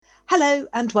Hello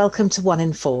and welcome to 1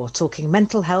 in 4, talking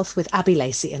mental health with Abby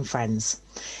Lacey and friends.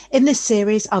 In this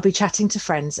series, I'll be chatting to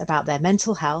friends about their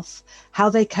mental health, how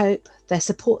they cope, their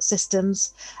support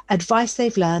systems, advice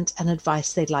they've learned and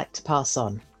advice they'd like to pass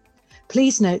on.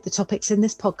 Please note the topics in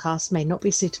this podcast may not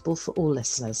be suitable for all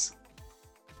listeners.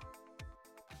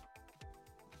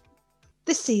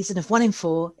 This season of 1 in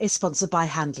 4 is sponsored by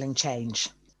Handling Change.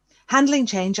 Handling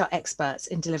Change are experts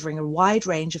in delivering a wide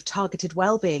range of targeted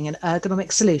wellbeing and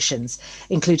ergonomic solutions,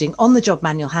 including on-the-job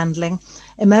manual handling,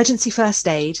 emergency first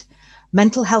aid,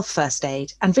 mental health first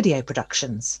aid, and video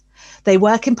productions. They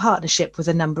work in partnership with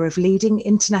a number of leading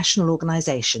international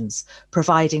organisations,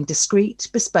 providing discreet,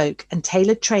 bespoke, and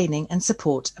tailored training and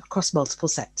support across multiple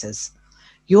sectors.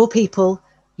 Your people,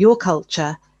 your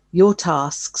culture, your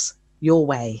tasks, your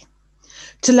way.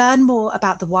 To learn more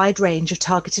about the wide range of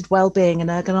targeted wellbeing and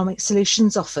ergonomic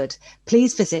solutions offered,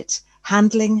 please visit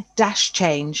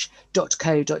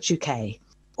handling-change.co.uk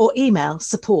or email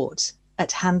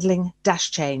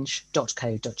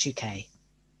support@handling-change.co.uk.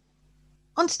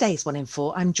 On today's 1 in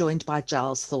 4, I'm joined by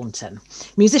Giles Thornton.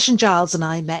 Musician Giles and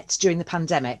I met during the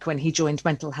pandemic when he joined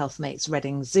Mental Health Mates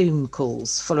Reading Zoom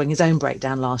calls following his own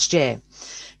breakdown last year.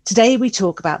 Today, we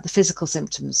talk about the physical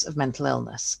symptoms of mental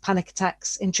illness, panic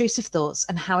attacks, intrusive thoughts,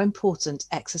 and how important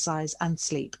exercise and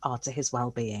sleep are to his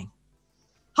well-being.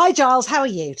 Hi, Giles. How are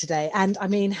you today? And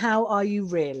how are you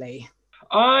really?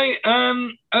 I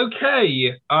am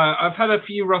okay. I've had a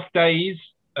few rough days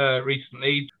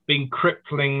recently, been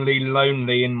cripplingly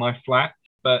lonely in my flat,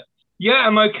 but yeah,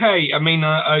 I'm okay.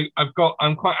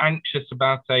 I'm quite anxious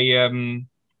about I'm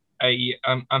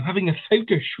having a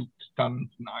photo shoot done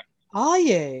tonight. Are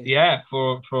you? Yeah,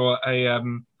 for a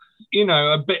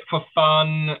bit for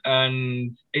fun,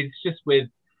 and it's just with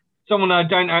someone I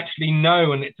don't actually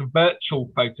know, and it's a virtual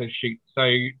photo shoot. So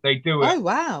they do it. Oh,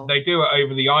 wow. They do it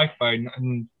over the iPhone,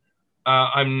 and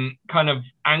I'm kind of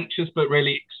anxious but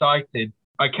really excited.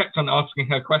 I kept on asking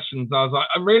her questions. I was like,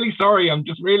 I'm really sorry. I'm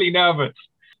just really nervous.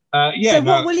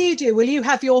 What will you do? Will you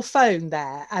have your phone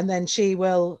there, and then she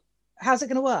will? How's it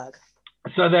going to work?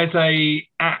 So there's a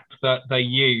app that they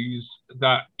use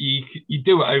that you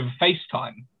do it over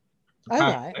FaceTime.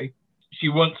 Apparently. Right. She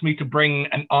wants me to bring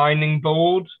an ironing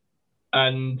board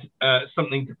and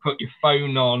something to put your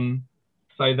phone on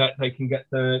so that they can get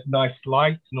the nice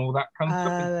light and all that kind of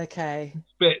stuff. Oh, okay.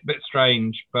 It's a bit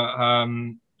strange, but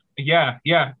yeah.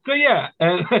 So yeah,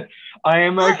 I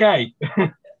am okay.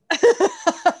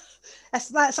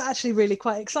 That's actually really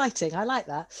quite exciting. I like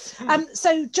that.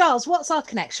 So Giles, what's our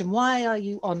connection? Why are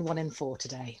you on 1 in 4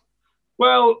 today?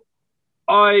 Well,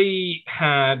 I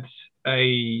had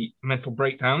a mental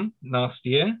breakdown last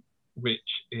year, which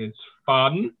is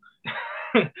fun.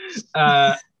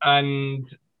 And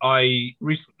I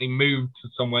recently moved to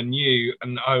somewhere new,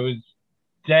 and I was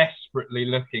desperately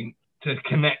looking to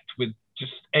connect with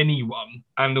just anyone.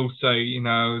 And also,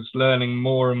 I was learning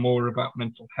more and more about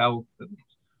mental health and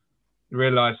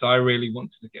realized I really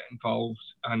wanted to get involved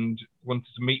and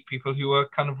wanted to meet people who were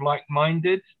kind of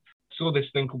like-minded. Saw this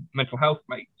thing called Mental Health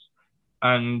Mates,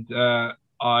 and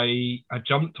I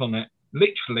jumped on it.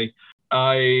 Literally,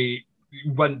 I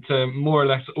went to more or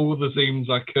less all the Zooms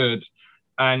I could,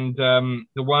 and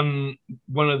one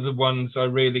of the ones I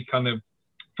really kind of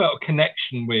felt a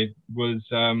connection with was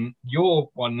your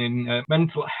one in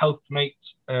Mental Health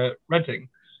Mates Reading.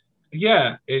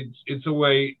 Yeah, it's a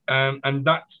way, and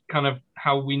that's kind of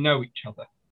how we know each other.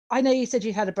 I know you said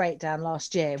you had a breakdown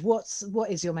last year. What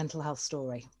is your mental health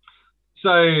story?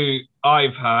 So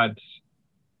I've had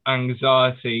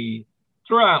anxiety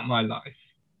throughout my life,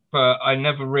 but I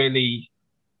never really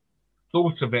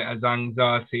thought of it as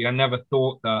anxiety. I never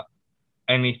thought that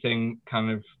anything kind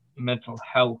of mental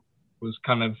health was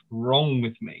kind of wrong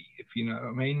with me, if you know what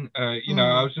I mean. I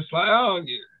was just like, oh,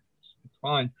 yeah, it's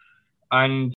fine.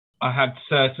 And I had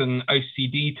certain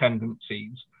OCD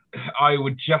tendencies. I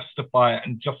would justify it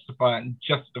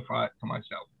to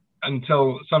myself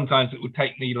until sometimes it would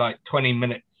take me like 20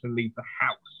 minutes to leave the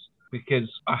house because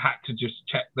I had to just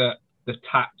check that the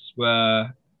taps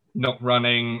were not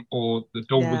running or the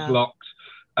door was locked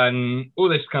and all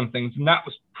this kind of things. And that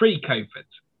was pre-COVID.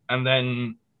 And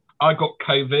then I got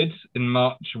COVID in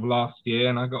March of last year,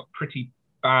 and I got pretty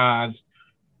bad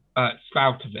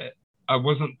spout of it. I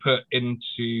wasn't put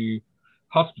into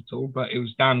hospital, but it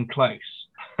was damn close.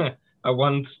 At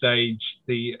one stage,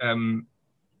 the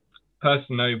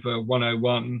person over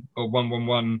 101 or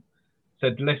 111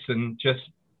 said, listen, just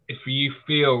if you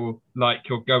feel like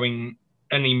you're going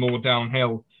any more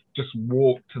downhill, just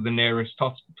walk to the nearest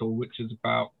hospital, which is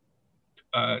about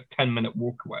a 10-minute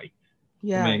walk away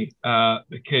for me,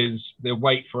 because the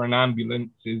wait for an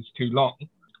ambulance is too long.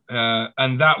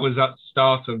 And that was at the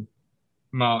start of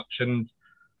March. And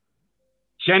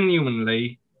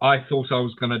genuinely, I thought I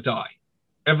was going to die.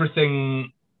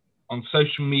 Everything on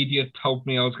social media told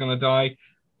me I was going to die.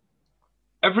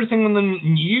 Everything on the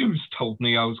news told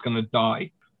me I was going to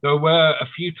die. There were a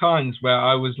few times where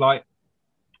I was like,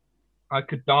 I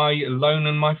could die alone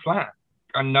in my flat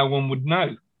and no one would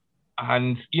know.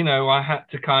 And, you know, I had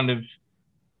to kind of,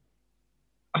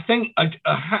 I think I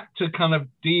had to kind of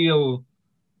deal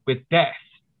with death.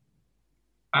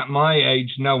 At my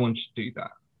age, no one should do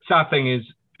that. Sad thing is,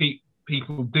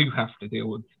 people do have to deal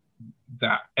with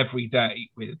that every day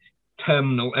with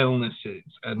terminal illnesses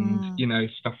and, you know,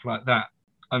 stuff like that.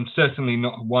 I'm certainly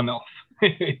not a one-off,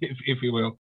 if you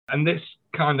will. And this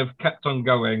kind of kept on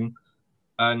going.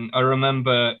 And I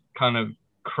remember kind of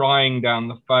crying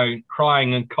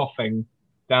and coughing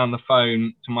down the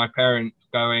phone to my parents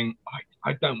going,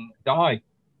 I don't want to die.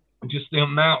 And just the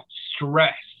amount of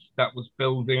stress that was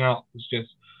building up was just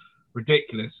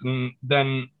ridiculous. And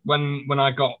then when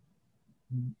I got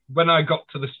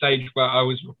to the stage where I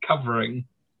was recovering,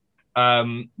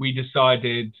 we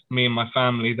decided, me and my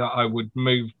family, that I would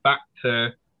move back to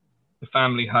the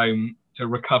family home to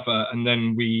recover, and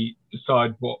then we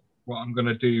decide what I'm going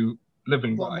to do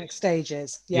living what wise. Next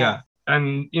stages. Yeah.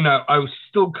 And, you know, I was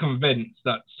still convinced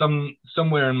that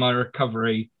somewhere in my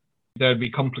recovery, there'd be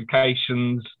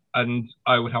complications and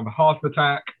I would have a heart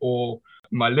attack, or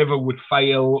my liver would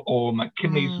fail, or my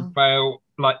kidneys would fail.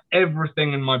 Like,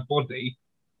 everything in my body,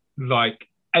 like,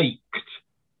 ached.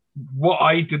 What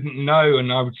I didn't know,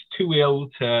 and I was too ill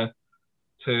to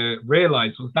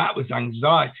realize, was that was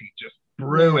anxiety just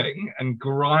brewing and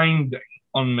grinding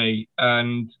on me.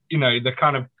 And, you know, the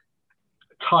kind of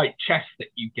tight chest that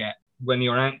you get when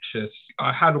you're anxious.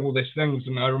 I had all these things,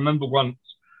 and I remember once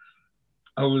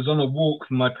I was on a walk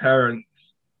with my parents,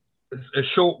 a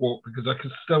short walk, because I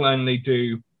could still only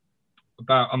do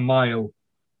about a mile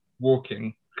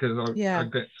walking, because I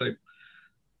get so,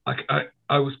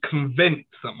 I was convinced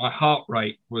that my heart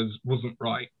rate wasn't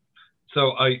right.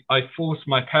 So I forced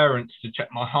my parents to check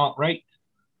my heart rate.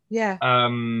 Yeah.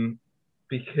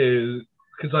 Because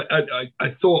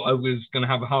I thought I was going to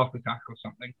have a heart attack or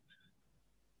something.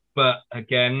 But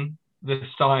again, the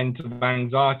signs of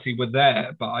anxiety were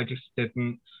there, but I just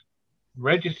didn't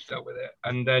register with it.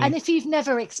 And if you've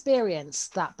never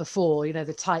experienced that before, you know,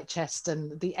 the tight chest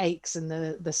and the aches and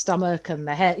the stomach and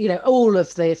the head, you know, all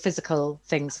of the physical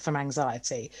things from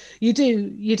anxiety, you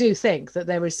do think that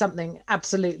there is something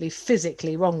absolutely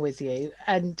physically wrong with you,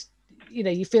 and you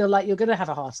know, you feel like you're going to have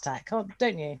a heart attack,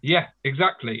 don't you? Yeah,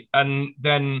 exactly. And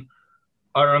then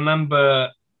I remember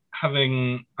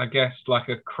having, I guess, like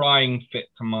a crying fit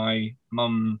to my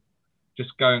mum,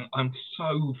 just going, I'm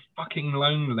so fucking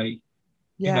lonely.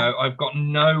 Yeah. You know, I've got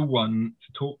no one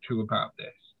to talk to about this.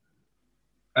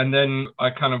 And then I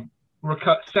kind of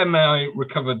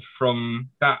semi-recovered from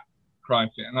that crying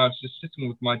fit, and I was just sitting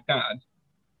with my dad.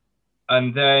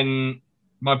 And then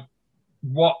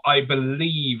what I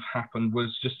believe happened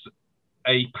was just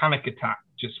a panic attack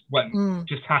just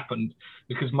happened,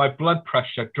 because my blood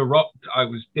pressure dropped. I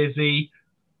was dizzy.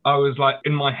 I was like,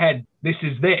 in my head, this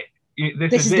is it.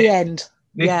 This is the end.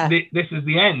 This is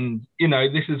the end. You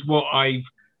know, this is what I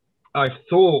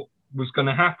thought was going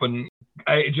to happen.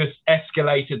 It just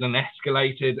escalated,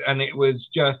 and it was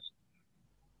just,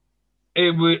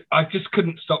 I just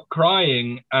couldn't stop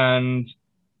crying and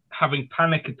having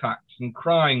panic attacks and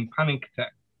crying, panic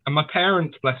attacks. And my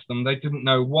parents, bless them, they didn't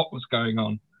know what was going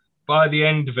on. By the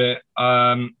end of it,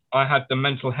 I had the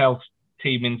mental health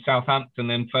team in Southampton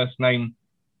in first name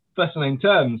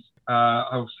terms.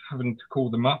 I was having to call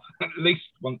them up at least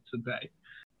once a day.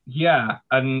 Yeah,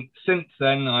 and since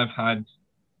then I've had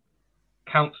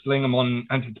counselling. I'm on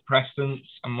antidepressants.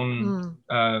 I'm on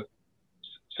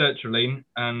sertraline,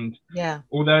 and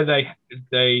although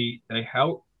they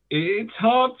help, it's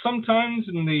hard sometimes.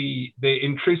 And the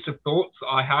intrusive thoughts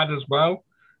I had as well,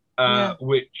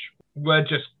 which were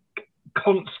just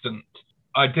constant.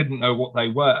 I didn't know what they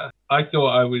were. I thought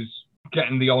I was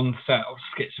getting the onset of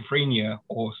schizophrenia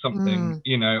or something.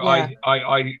 You know, I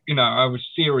was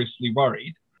seriously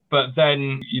worried. But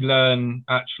then you learn,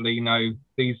 actually, you know,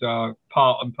 these are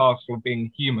part and parcel of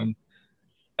being human.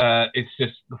 It's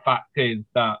just, the fact is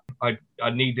that I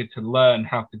needed to learn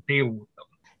how to deal with them.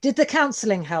 Did the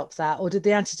counselling help that, or did the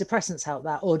antidepressants help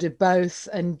that, or did both?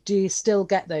 And do you still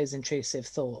get those intrusive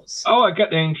thoughts? Oh, I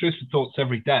get the intrusive thoughts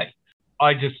every day.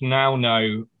 I just now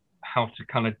know how to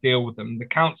kind of deal with them. The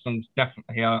counselling's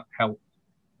definitely helped,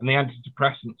 and the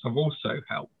antidepressants have also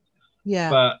helped. Yeah.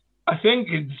 But I think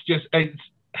it's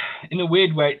in a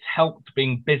weird way, it's helped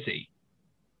being busy.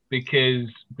 because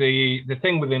the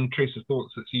thing with intrusive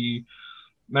thoughts that you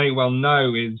may well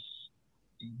know is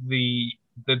the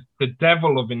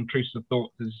devil of intrusive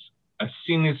thoughts is, as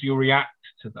soon as you react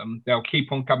to them, they'll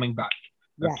keep on coming back.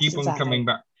 They'll keep on coming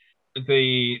back.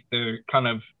 The kind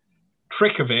of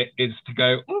trick of it is to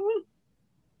go,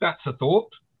 that's a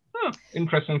thought.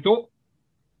 Interesting thought.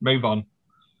 Move on.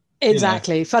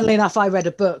 Exactly. You know. Funnily enough, I read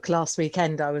a book last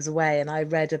weekend. I was away and I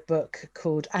read a book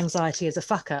called Anxiety is a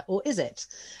Fucker, or Is It?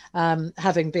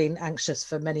 Having been anxious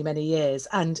for many, many years.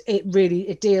 And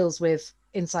it deals with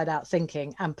inside out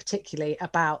thinking, and particularly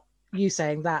about you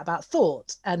saying that about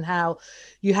thought, and how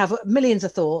you have millions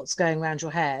of thoughts going around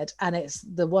your head, and it's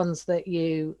the ones that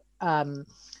you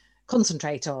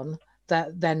concentrate on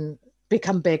that then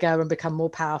become bigger and become more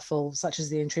powerful, such as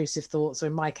the intrusive thoughts, or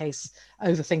in my case,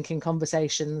 overthinking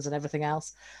conversations and everything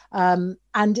else. And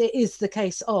it is the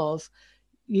case of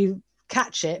you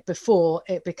catch it before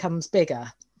it becomes bigger.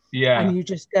 Yeah. And you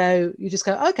just go,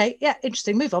 okay, yeah,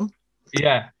 interesting, move on.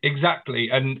 Yeah, exactly.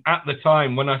 And at the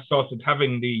time when I started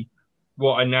having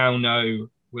what I now know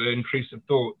were intrusive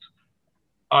thoughts,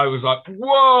 I was like,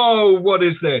 whoa, what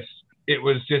is this? It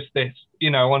was just this,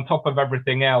 on top of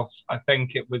everything else. I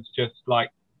think it was just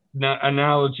like the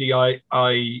analogy I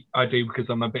do, because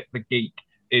I'm a bit of a geek,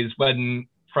 is when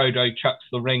Frodo chucks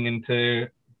the ring into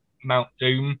Mount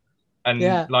Doom, and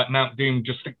like Mount Doom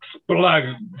just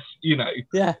explodes,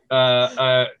 Yeah.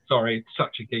 Sorry,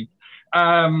 such a geek.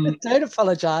 Don't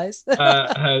apologize.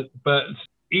 But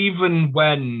even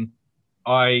when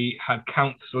I had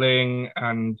counselling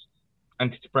and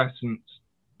antidepressants,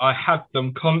 I had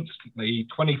them constantly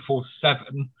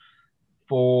 24/7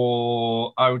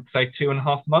 for, I would say,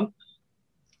 2.5 months.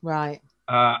 Right.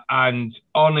 And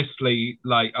honestly,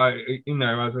 like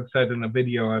as I said in a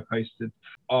video I posted,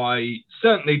 I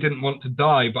certainly didn't want to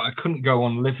die, but I couldn't go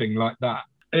on living like that.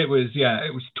 It was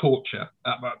torture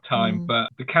at that time, but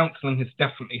the counselling has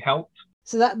definitely helped.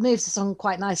 So that moves us on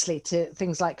quite nicely to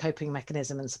things like coping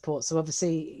mechanism and support. So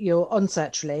obviously you're on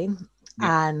sertraline,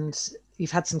 and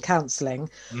you've had some counselling.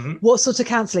 Mm-hmm. What sort of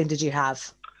counselling did you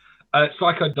have?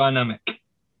 Psychodynamic.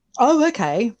 Oh,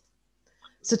 okay.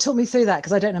 So talk me through that,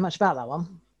 because I don't know much about that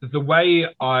one. The way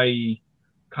I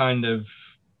kind of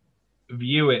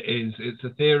view it is, it's a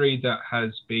theory that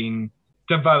has been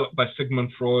developed by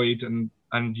Sigmund Freud and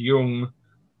Jung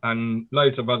and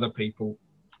loads of other people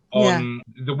on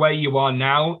the way you are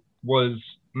now was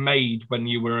made when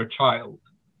you were a child.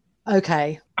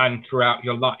 Okay. And throughout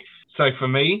your life. So for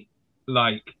me,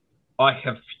 like, I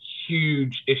have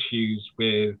huge issues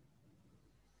with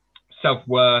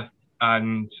self-worth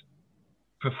and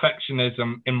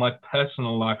perfectionism in my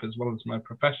personal life as well as my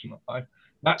professional life.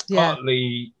 That's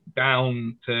partly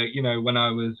down to, when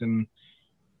I was in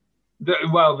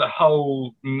the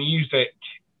whole music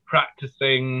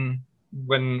practicing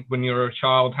when you're a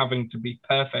child, having to be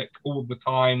perfect all the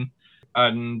time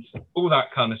and all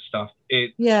that kind of stuff.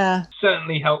 It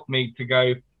certainly helped me to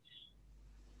go,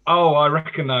 oh, I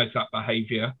recognize that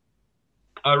behavior.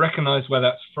 I recognize where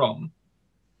that's from.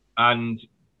 And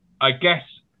I guess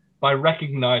by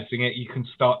recognizing it, you can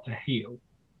start to heal.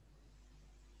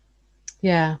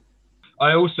 Yeah.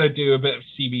 I also do a bit of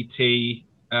CBT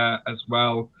as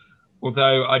well,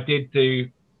 although I did do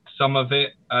some of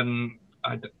it, and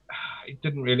it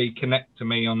didn't really connect to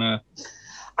me on a...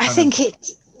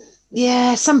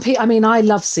 some people, I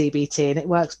love CBT and it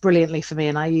works brilliantly for me,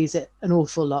 and I use it an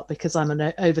awful lot because I'm an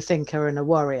overthinker and a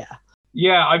worrier.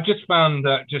 Yeah, I've just found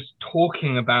that just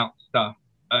talking about stuff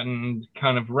and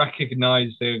kind of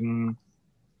recognizing,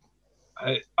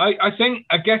 I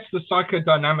guess the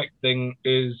psychodynamic thing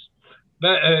is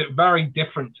very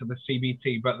different to the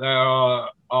CBT, but there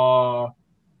are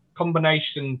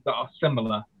combinations that are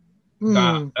similar.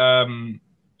 That,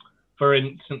 for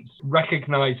instance,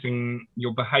 recognizing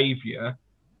your behavior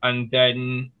and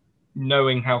then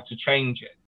knowing how to change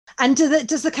it. And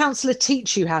does the counsellor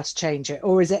teach you how to change it,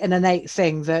 or is it an innate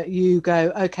thing that you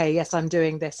go, okay, yes, I'm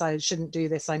doing this, I shouldn't do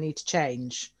this, I need to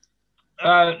change?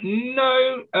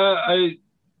 No,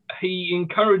 he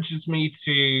encourages me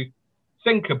to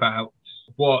think about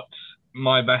what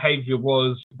my behavior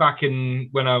was back in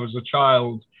when I was a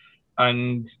child,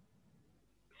 and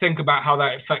think about how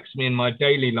that affects me in my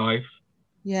daily life.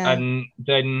 Yeah. And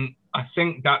then I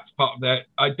think that's part of it.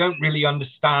 I don't really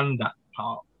understand that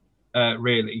part,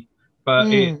 really, but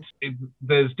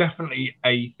there's definitely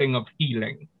a thing of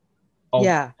healing,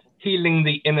 healing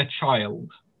the inner child.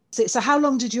 So how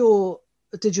long did your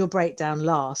breakdown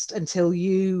last until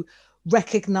you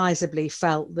recognizably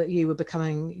felt that you were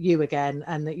becoming you again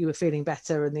and that you were feeling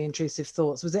better and the intrusive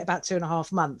thoughts? Was it about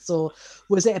 2.5 months, or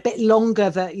was it a bit longer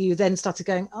that you then started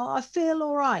going, oh, I feel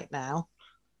all right now?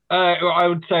 I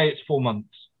would say it's 4 months.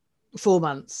 4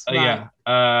 months, right.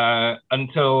 Yeah.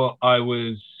 Until I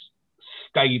was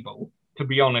stable, to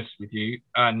be honest with you.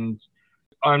 And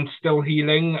I'm still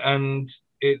healing, and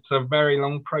it's a very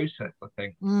long process, I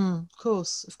think. Of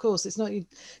course. It's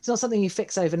not something you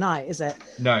fix overnight, is it?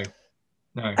 No.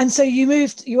 And so you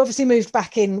obviously moved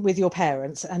back in with your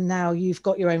parents, and now you've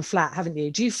got your own flat, haven't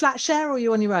you? Do you flat share, or are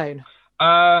you on your own?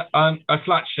 I'm a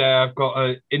flat share. I've got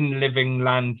an in-living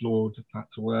landlord, if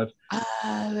that's a word.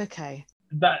 Oh, okay.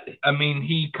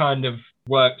 He kind of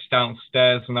works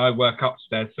downstairs and I work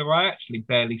upstairs, so I actually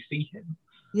barely see him.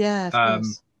 Yeah, of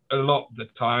course. A lot of the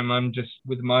time I'm just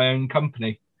with my own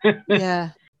company.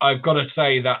 Yeah. I've got to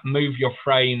say that Move Your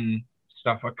Frame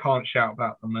stuff, I can't shout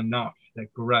about them enough. They're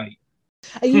great.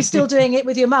 Are you still doing it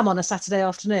with your mum on a Saturday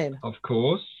afternoon? Of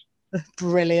course.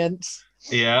 Brilliant.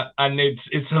 Yeah, and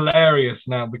it's hilarious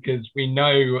now because we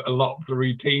know a lot of the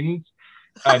routines.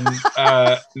 And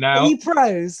now are you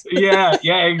pros? yeah,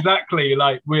 exactly.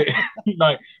 Like we're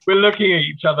looking at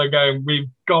each other going, we've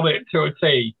got it to a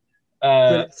T.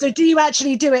 So do you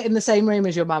actually do it in the same room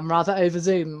as your mum, rather over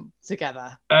Zoom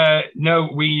together? No,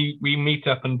 we meet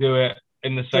up and do it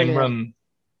in the same room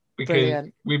because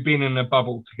we've been in a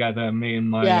bubble together, me and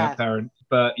my parents.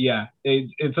 But yeah,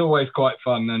 it's always quite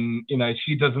fun. And,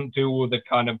 she doesn't do all the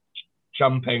kind of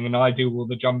jumping and I do all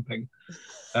the jumping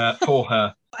for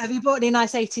her. Have you bought any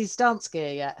nice 80s dance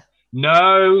gear yet?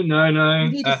 No.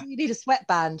 You need a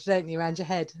sweatband, don't you, around your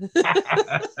head?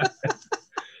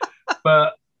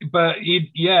 But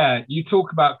you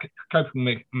talk about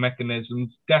coping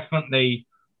mechanisms. Definitely,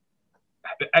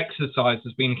 exercise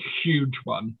has been a huge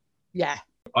one. Yeah.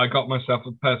 I got myself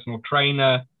a personal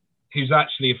trainer who's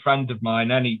actually a friend of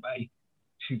mine anyway.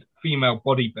 She's a female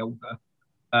bodybuilder.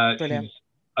 She's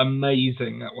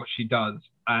amazing at what she does.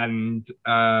 And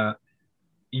I've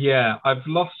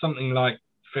lost something like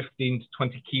 15 to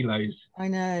 20 kilos. I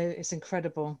know, it's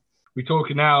incredible. We're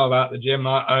talking now about the gym.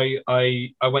 I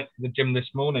went to the gym this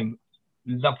morning.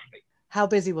 Lovely. How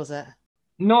busy was it?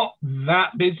 Not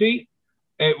that busy.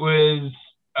 It was,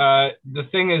 the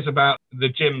thing is about the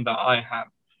gym that I have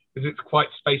is it's quite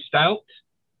spaced out.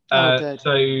 Good.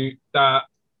 So that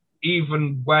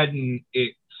even when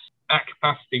it's at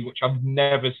capacity, which I've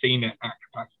never seen it at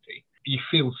capacity, you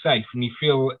feel safe and you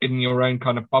feel in your own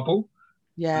kind of bubble.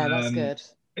 Yeah, that's good.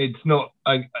 It's not,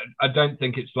 I don't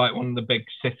think it's like one of the big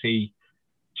city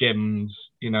gyms,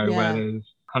 where there's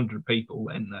 100 people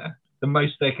in there. The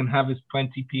most they can have is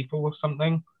 20 people or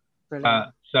something.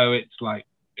 Brilliant. So it's like,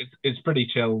 it's pretty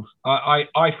chilled.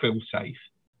 I feel safe.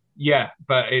 Yeah,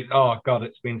 but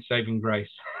it's been saving grace.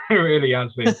 It really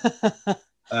has been.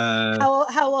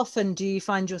 How often do you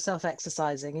find yourself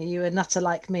exercising? Are you a nutter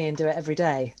like me and do it every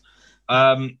day?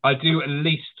 I do at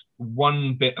least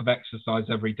one bit of exercise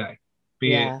every day,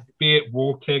 be it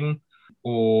walking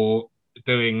or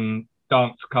doing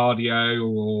dance cardio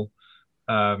or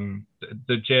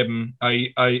the gym.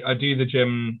 I do the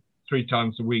gym 3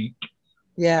 times a week.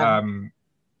 Yeah.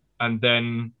 And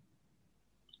then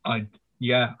I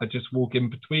just walk in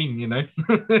between,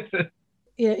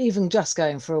 Yeah, even just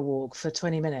going for a walk for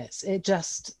 20 minutes, I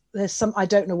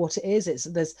don't know what it is.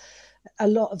 There's a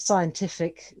lot of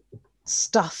scientific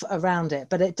stuff around it,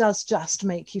 but it does just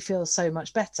make you feel so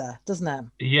much better, doesn't it?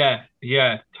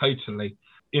 Yeah, totally.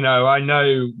 I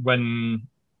know when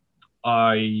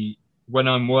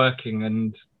I'm working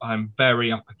and I'm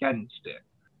very up against it.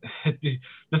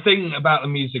 The thing about the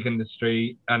music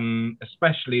industry, and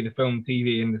especially the film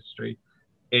TV industry,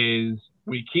 is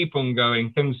we keep on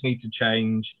going, things need to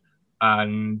change,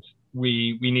 and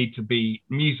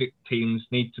music teams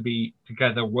need to be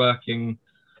together working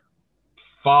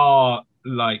far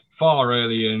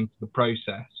earlier into the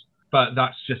process. But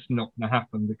that's just not going to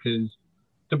happen because,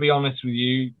 to be honest with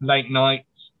you, late nights,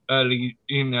 early,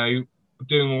 doing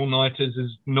all-nighters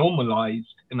is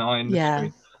normalized in our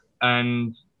industry.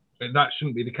 And that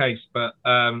shouldn't be the case. But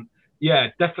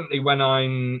definitely when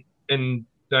I'm in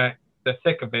the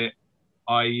thick of it,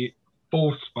 I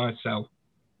force myself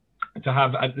to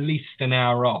have at least an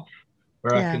hour off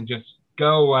where I can just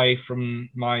go away from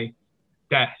my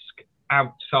desk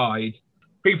outside.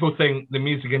 People think the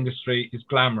music industry is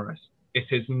glamorous. It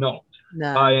is not.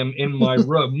 No. I am in my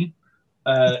room,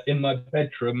 in my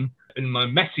bedroom, in my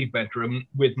messy bedroom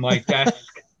with my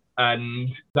desk, and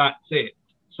that's it.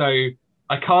 So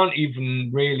I can't even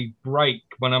really break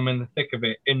when I'm in the thick of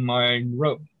it in my own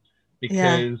room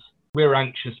because we're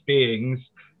anxious beings,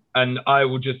 and I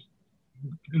will just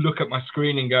look at my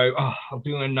screen and go, oh, I'll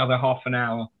do another half an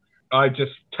hour. I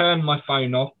just turn my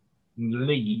phone off and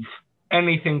leave.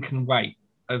 Anything can wait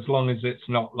as long as it's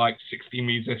not like 60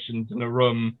 musicians in a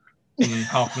room in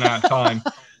half an hour time.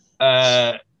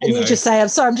 And you just say, I'm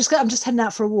sorry, I'm just heading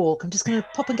out for a walk. I'm just going to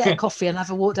pop and get a coffee and have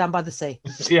a walk down by the sea.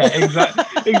 Yeah,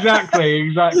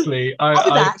 exactly. I'll be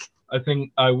back. I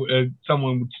think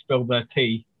someone would spill their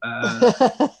tea.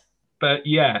 But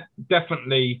yeah,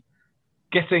 definitely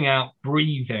getting out,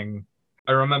 breathing.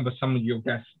 I remember some of your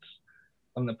guests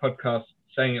on the podcast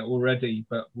saying it already,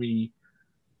 but we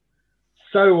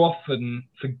so often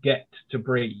forget to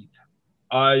breathe.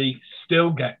 I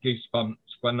still get goosebumps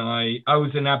when I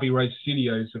was in Abbey Road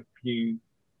Studios a few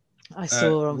I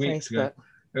saw on weeks Facebook. Ago.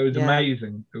 It was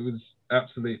amazing. It was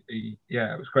absolutely,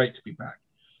 it was great to be back.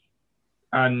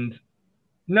 And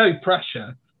no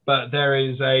pressure, but there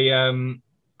is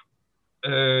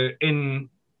in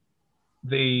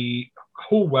the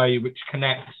hallway which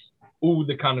connects all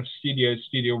the kind of studios,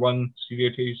 Studio 1,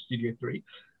 Studio 2, Studio 3,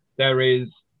 there is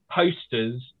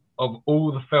posters of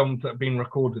all the films that have been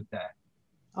recorded there.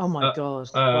 Oh my God.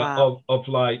 Wow. Of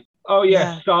like,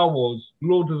 Star Wars,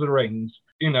 Lord of the Rings,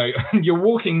 and you're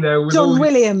walking there with John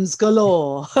Williams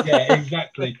galore. Yeah,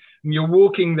 exactly. And you're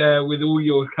walking there with all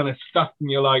your kind of stuff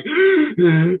and you're like,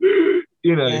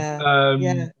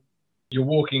 you're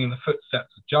walking in the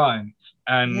footsteps of giants.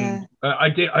 And I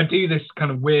do this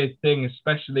kind of weird thing,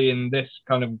 especially in this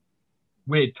kind of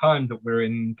weird time that we're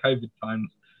in, COVID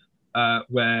times,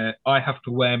 where I have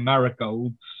to wear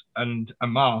marigolds and a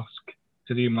mask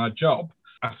to do my job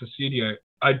at the studio.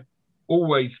 I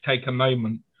always take a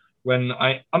moment when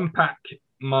I unpack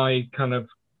my kind of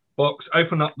box,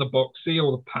 open up the box, see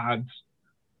all the pads,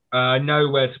 I know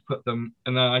where to put them,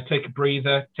 and then I take a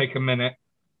breather, take a minute,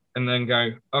 and then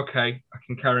go, okay, I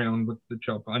can carry on with the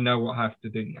job. I know what I have to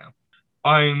do now.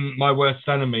 I'm my worst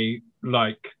enemy,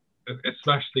 like,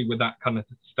 especially with that kind of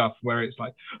stuff where it's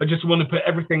like, I just want to put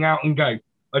everything out and go.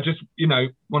 I just,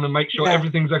 want to make sure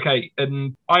everything's okay.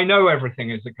 And I know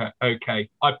everything is okay.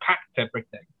 I packed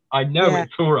everything. I know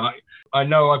it's all right. I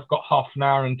know I've got half an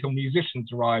hour until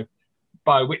musicians arrive,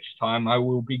 by which time I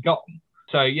will be gone.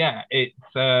 So yeah, it's,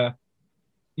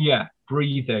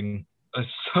 breathing is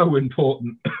so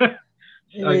important. It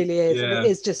really is. Yeah. It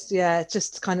is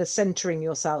just kind of centering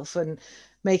yourself and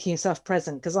making yourself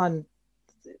present. Because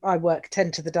I work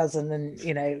 10 to the dozen and,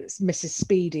 it's Mrs.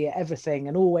 Speedy at everything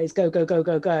and always go.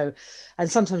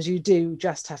 And sometimes you do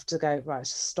just have to go, right,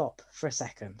 stop for a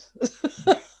second.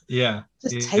 Yeah.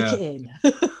 Just take it in.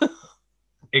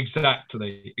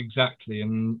 Exactly.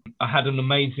 And I had an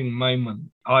amazing moment.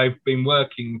 I've been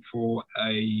working for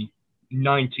a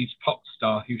 90s pop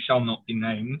star who shall not be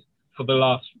named for the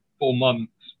last 4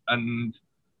 months. And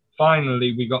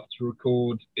finally we got to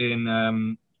record in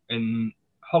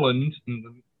Holland,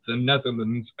 in the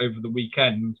Netherlands, over the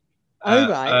weekend.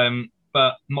 Right.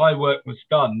 But my work was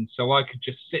done, so I could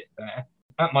just sit there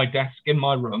at my desk in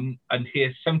my room and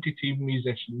hear 72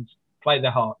 musicians play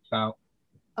their hearts out.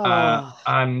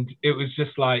 And it was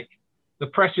just like, the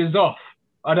pressure's off.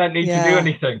 I don't need to do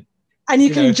anything. And you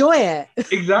can enjoy it.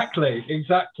 Exactly.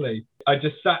 I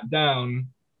just sat down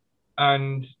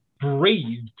and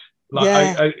breathed.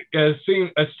 Like as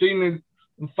soon as,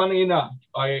 funny enough,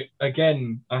 I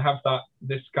have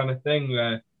this kind of thing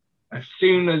where as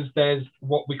soon as there's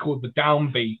what we call the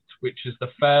downbeat, which is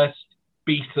the first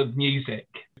beat of music,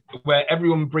 where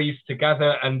everyone breathes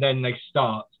together and then they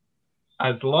start.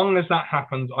 As long as that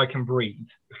happens, I can breathe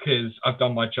because I've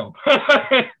done my job.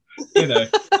 And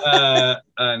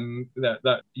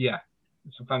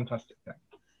it's a fantastic thing.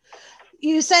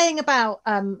 You were saying about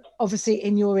obviously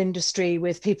in your industry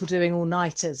with people doing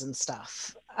all-nighters and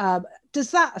stuff.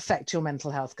 Does that affect your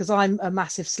mental health? Because I'm a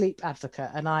massive sleep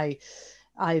advocate and I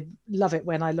love it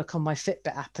when I look on my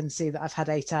Fitbit app and see that I've had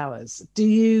 8 hours.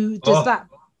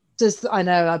 I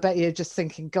know, I bet you're just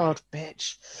thinking, God,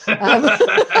 bitch.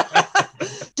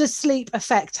 Does sleep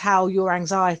affect how your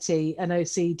anxiety and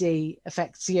OCD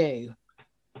affects you?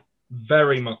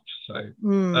 Very much so.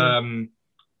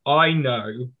 I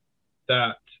know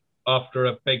that after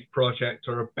a big project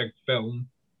or a big film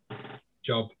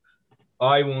job,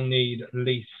 I will need at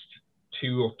least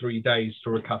 2 or 3 days to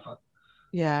recover.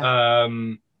 Yeah.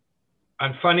 And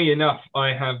funny enough,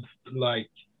 I have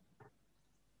like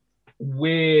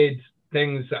weird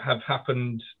things that have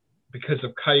happened because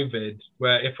of COVID,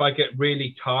 where if I get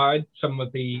really tired, some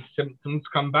of the symptoms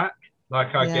come back.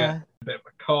 Like I get a bit of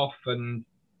a cough and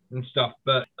stuff.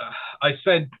 But I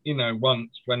said,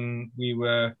 once when we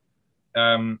were,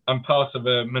 I'm part of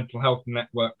a mental health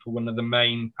network for one of the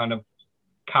main kind of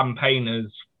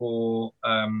campaigners for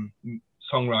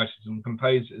songwriters and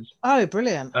composers. Oh,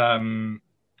 brilliant.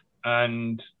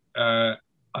 And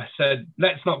I said,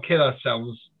 let's not kill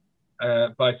ourselves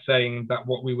by saying that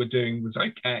what we were doing was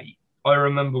okay. I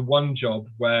remember one job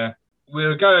where we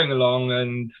were going along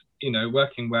and,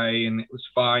 working away, and it was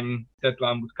fine.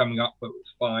 Deadline was coming up, but it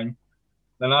was fine.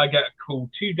 Then I get a call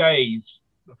 2 days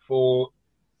before,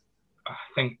 I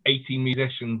think, 80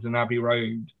 musicians in Abbey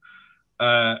Road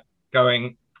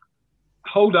going,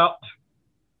 hold up.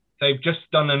 They've just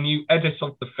done a new edit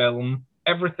of the film.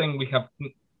 Everything we have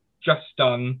just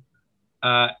done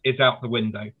is out the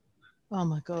window. Oh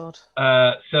my God.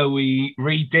 So we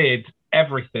redid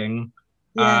everything,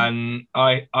 and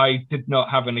I did not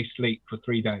have any sleep for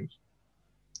 3 days.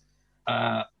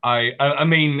 I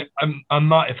mean, I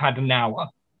might have had an hour.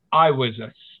 I was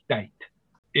a state.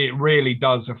 It really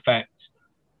does affect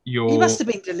your... You must have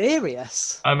been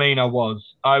delirious. I mean, I was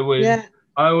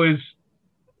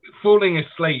falling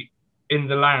asleep in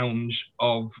the lounge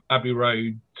of Abbey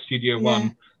Road Studio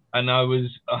One, and I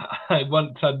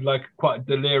once had like quite a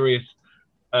delirious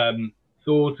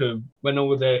thought of when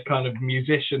all the kind of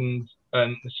musicians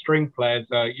and the string players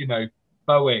are,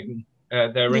 bowing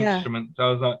their instruments. I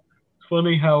was like, it's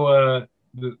funny how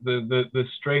the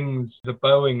strings, the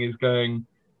bowing is going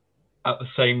at the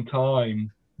same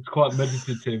time. It's quite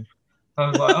meditative. I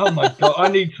was like, oh my God, I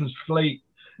need some sleep.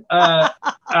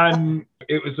 And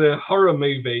it was a horror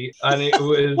movie, and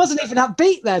it wasn't even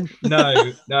upbeat then.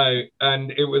 no,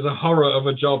 and it was a horror of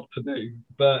a job to do.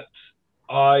 But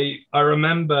I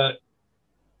remember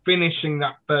finishing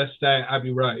that first day at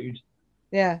Abbey Road.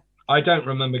 Yeah. I don't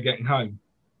remember getting home.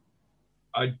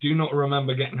 I do not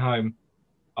remember getting home.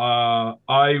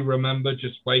 I remember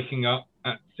just waking up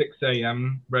at 6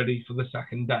 a.m. ready for the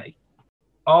second day.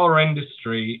 Our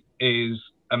industry is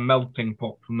a melting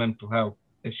pot for mental health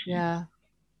issues. Yeah.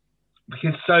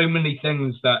 Because so many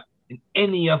things that in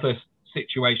any other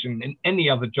situation, in any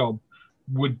other job,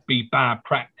 would be bad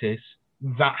practice,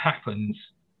 that happens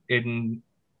in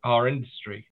our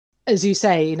industry. As you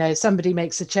say, somebody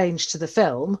makes a change to the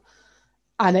film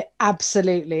and it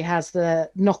absolutely has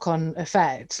the knock-on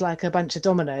effect, like a bunch of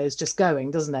dominoes just going,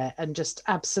 doesn't it? And just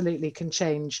absolutely can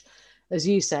change, as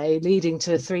you say, leading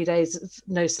to 3 days of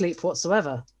no sleep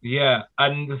whatsoever. Yeah,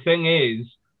 and the thing is,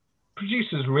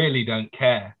 producers really don't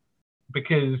care,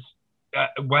 because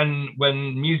when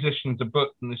musicians are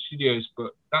booked and the studio's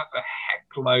booked, that's a heck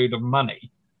load of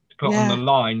money to put on the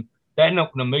line. They're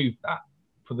not going to move that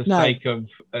for the sake of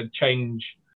a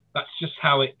change. That's just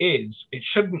how it is. It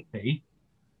shouldn't be,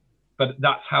 but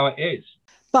that's how it is.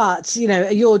 But,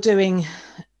 you're doing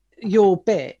your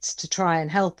bit to try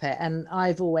and help it. And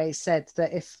I've always said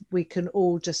that if we can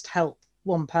all just help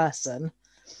one person,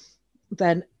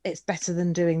 then it's better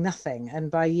than doing nothing.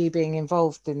 And by you being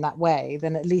involved in that way,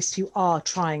 then at least you are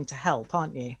trying to help,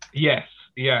 aren't you? Yes,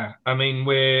 yeah. I mean,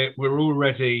 we're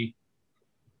already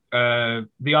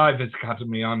the IVES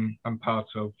Academy I'm part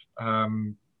of,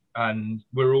 and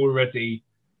we're already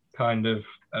kind of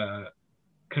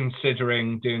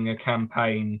considering doing a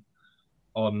campaign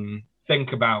on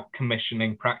think about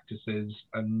commissioning practices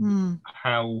and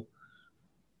how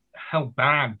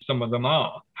bad some of them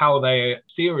are, how they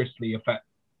seriously affect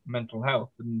mental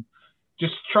health, and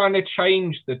just trying to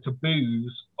change the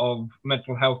taboos of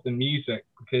mental health and music,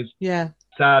 because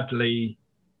sadly,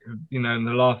 in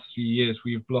the last few years,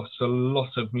 we've lost a lot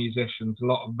of musicians, a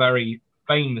lot of very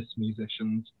famous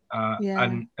musicians,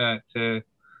 and to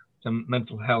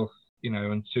mental health,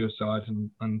 and suicide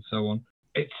and so on.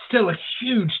 It's still a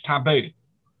huge taboo.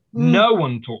 No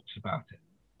one talks about it.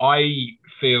 I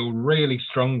feel really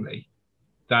strongly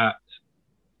that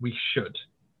we should.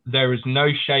 There is no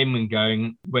shame in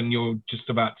going when you're just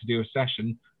about to do a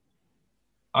session.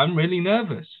 I'm really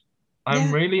nervous.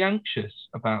 I'm really anxious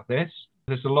about this.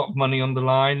 There's a lot of money on the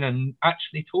line, and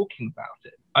actually talking about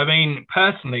it. I mean,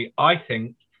 personally, I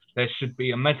think there should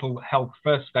be a mental health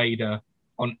first aider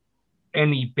on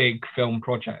any big film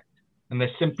project, and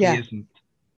there simply isn't.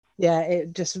 Yeah,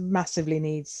 it just massively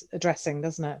needs addressing,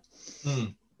 doesn't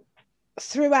it?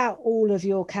 Throughout all of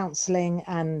your counselling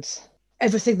and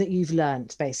everything that you've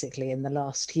learnt basically in the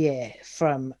last year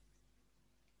from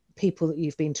people that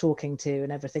you've been talking to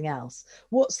and everything else,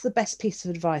 what's the best piece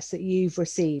of advice that you've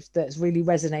received that's really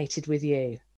resonated with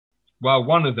you? Well,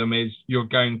 one of them is you're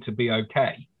going to be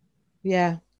okay.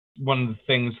 Yeah. One of the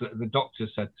things that the doctor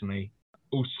said to me.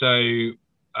 Also,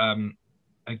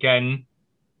 again,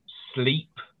 sleep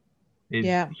is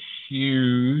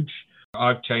huge.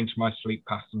 I've changed my sleep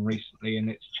pattern recently, and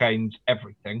it's changed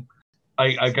everything.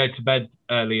 I go to bed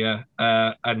earlier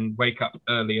and wake up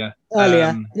earlier.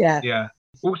 Yeah.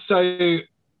 Also,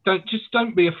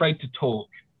 don't be afraid to talk.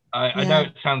 I know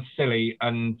it sounds silly,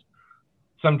 and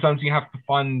sometimes you have to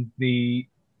find the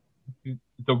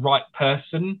right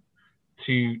person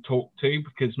to talk to,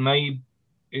 because maybe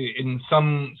in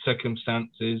some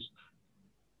circumstances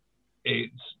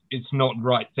it's not the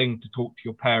right thing to talk to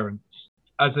your parents.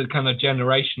 As a kind of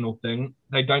generational thing,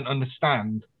 they don't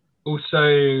understand.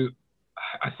 Also,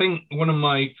 I think one of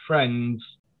my friends,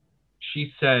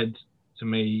 she said to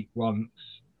me once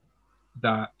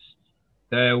that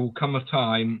there will come a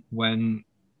time when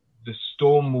the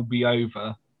storm will be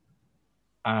over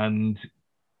and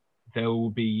there will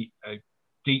be a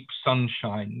deep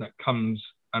sunshine that comes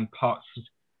and parts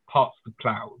the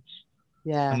clouds.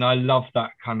 Yeah. And I love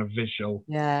that kind of visual.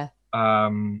 Yeah.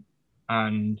 And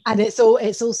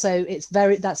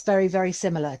that's very, very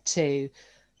similar to,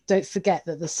 don't forget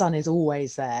that the sun is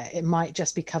always there. It might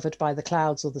just be covered by the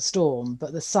clouds or the storm,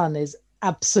 but the sun is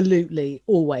absolutely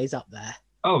always up there.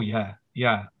 Oh yeah,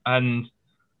 yeah. And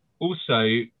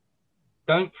also,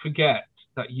 don't forget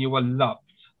that you are loved.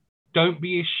 Don't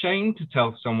be ashamed to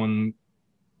tell someone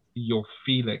your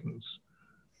feelings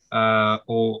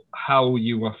or how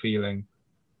you are feeling,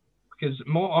 because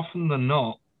more often than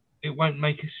not, it won't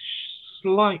make a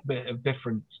slight bit of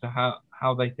difference to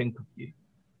how they think of you.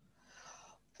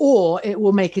 Or it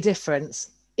will make a difference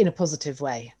in a positive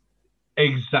way.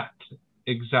 Exactly.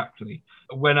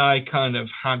 When I kind of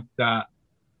had that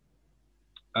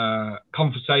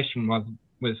conversation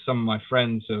with some of my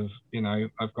friends of,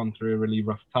 I've gone through a really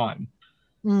rough time,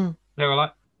 they were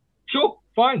like, sure,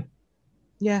 fine.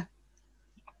 Yeah.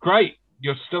 Great.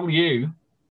 You're still you.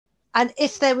 And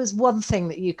if there was one thing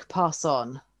that you could pass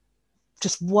on,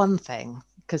 just one thing,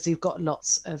 because you've got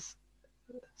lots of,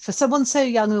 for someone so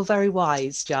young or very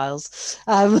wise, Giles,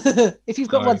 if you've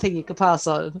got one thing you could pass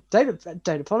on, don't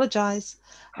apologize.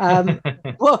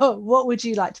 What would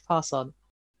you like to pass on?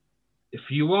 If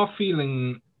you are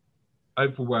feeling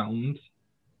overwhelmed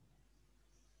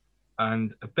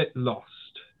and a bit lost,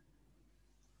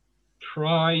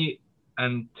 try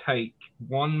and take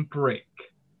one brick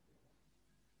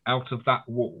out of that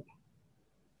wall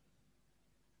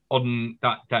on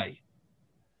that day.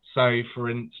 So, for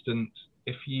instance,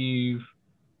 if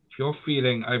you're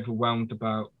feeling overwhelmed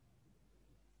about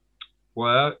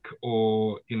work,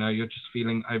 or you're just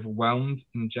feeling overwhelmed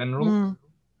in general,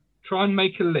 try and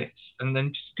make a list and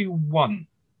then just do one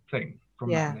thing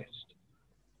from that list,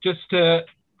 just to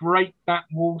break that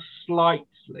wall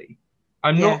slightly.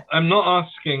 I'm not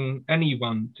asking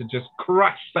anyone to just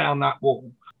crash down that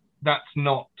wall. That's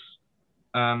not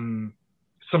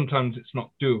sometimes it's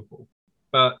not doable.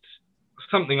 But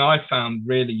something I found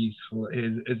really useful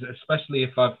is especially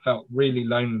if I've felt really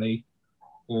lonely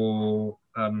or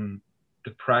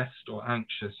depressed or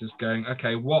anxious, is going,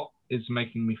 okay, what is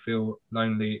making me feel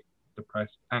lonely,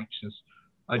 depressed, anxious?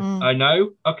 I know,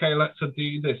 okay, let's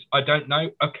do this. I don't know,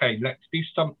 okay, let's do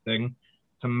something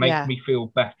to make me feel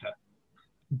better.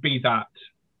 Be that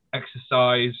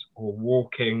exercise or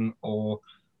walking or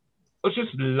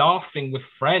just laughing with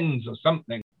friends or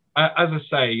something. As I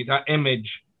say, that image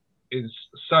is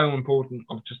so important,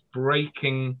 of just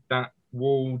breaking that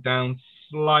wall down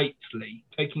slightly,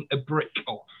 taking a brick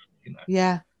off.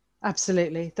 Yeah,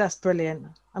 absolutely. That's brilliant.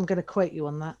 I'm going to quote you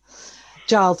on that.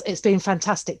 Giles, it's been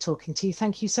fantastic talking to you.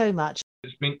 Thank you so much.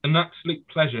 It's been an absolute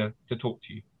pleasure to talk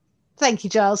to you. Thank you,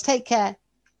 Giles. Take care.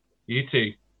 You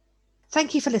too.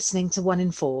 Thank you for listening to 1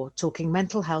 in 4, Talking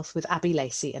Mental Health with Abby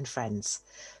Lacey and friends.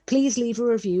 Please leave a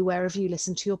review wherever you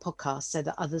listen to your podcast so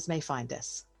that others may find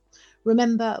us.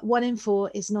 Remember, 1 in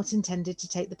 4 is not intended to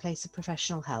take the place of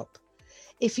professional help.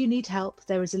 If you need help,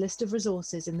 there is a list of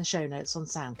resources in the show notes on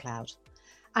SoundCloud.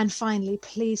 And finally,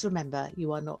 please remember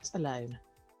you are not alone.